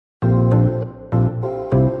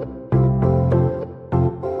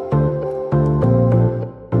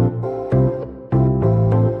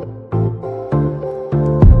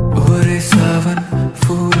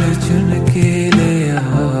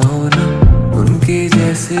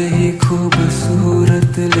ऐसे ही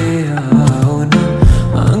खूबसूरत ले आओ ना,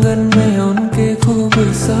 आंगन में उनके खूब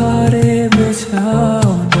सारे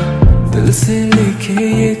बिछाओ ना, दिल से लिखे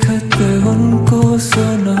ये खत उनको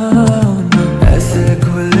सुनाओ ना। ऐसे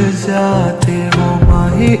घुल जाते हो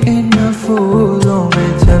माही इन फूलों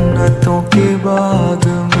में, जन्नतों के बाग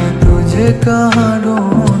में तुझे कहाँ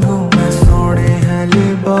ढूंढूं मैं। सोने है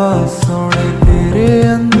लिबास सोने तेरे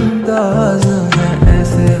अंदाज हैं,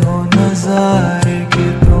 ऐसे हो नजारे कि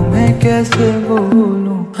तुम्हें कैसे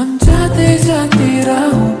भूलूं। हम जाते जाते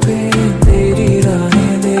राहों पे तेरी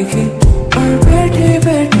राहें देखे, और बैठे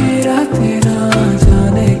बैठे रातें ना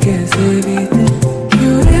जाने कैसे बीते।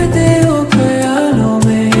 क्यों रहते हो ख्यालों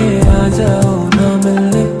में, आ जाओ ना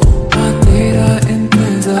मिलने, आ तेरा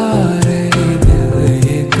इंतजार ये दिल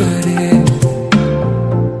ये करे।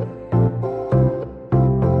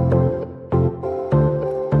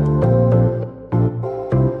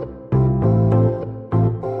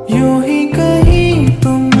 यूं ही कहीं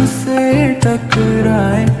तुमसे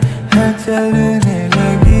टकराए है, चलने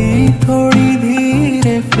लगी थोड़ी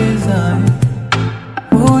धीरे फिजाएं,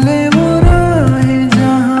 भूले वो राहें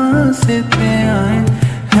जहाँ से थे आए,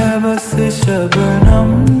 है बस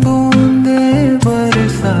शबनम बूंदे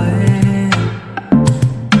बरसाए।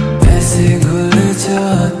 ऐसे घुल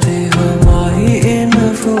जाते हो माही इन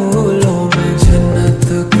फूलों में, जन्नत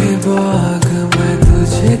के बाग में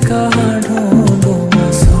तुझे कहाँ ढूंढूं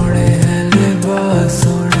मैं। सोने है लिबास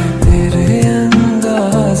सोने तेरे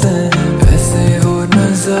अंदाज हैं, ऐसे हो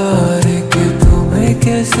नजारे कि तुम्हें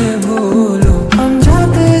कैसे भूलूं। हम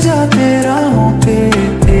जाते जाते राहों पे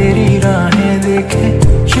तेरी राहें देखे,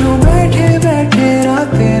 क्यों बैठे बैठे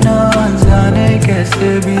रातें ना जाने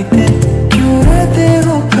कैसे बीते।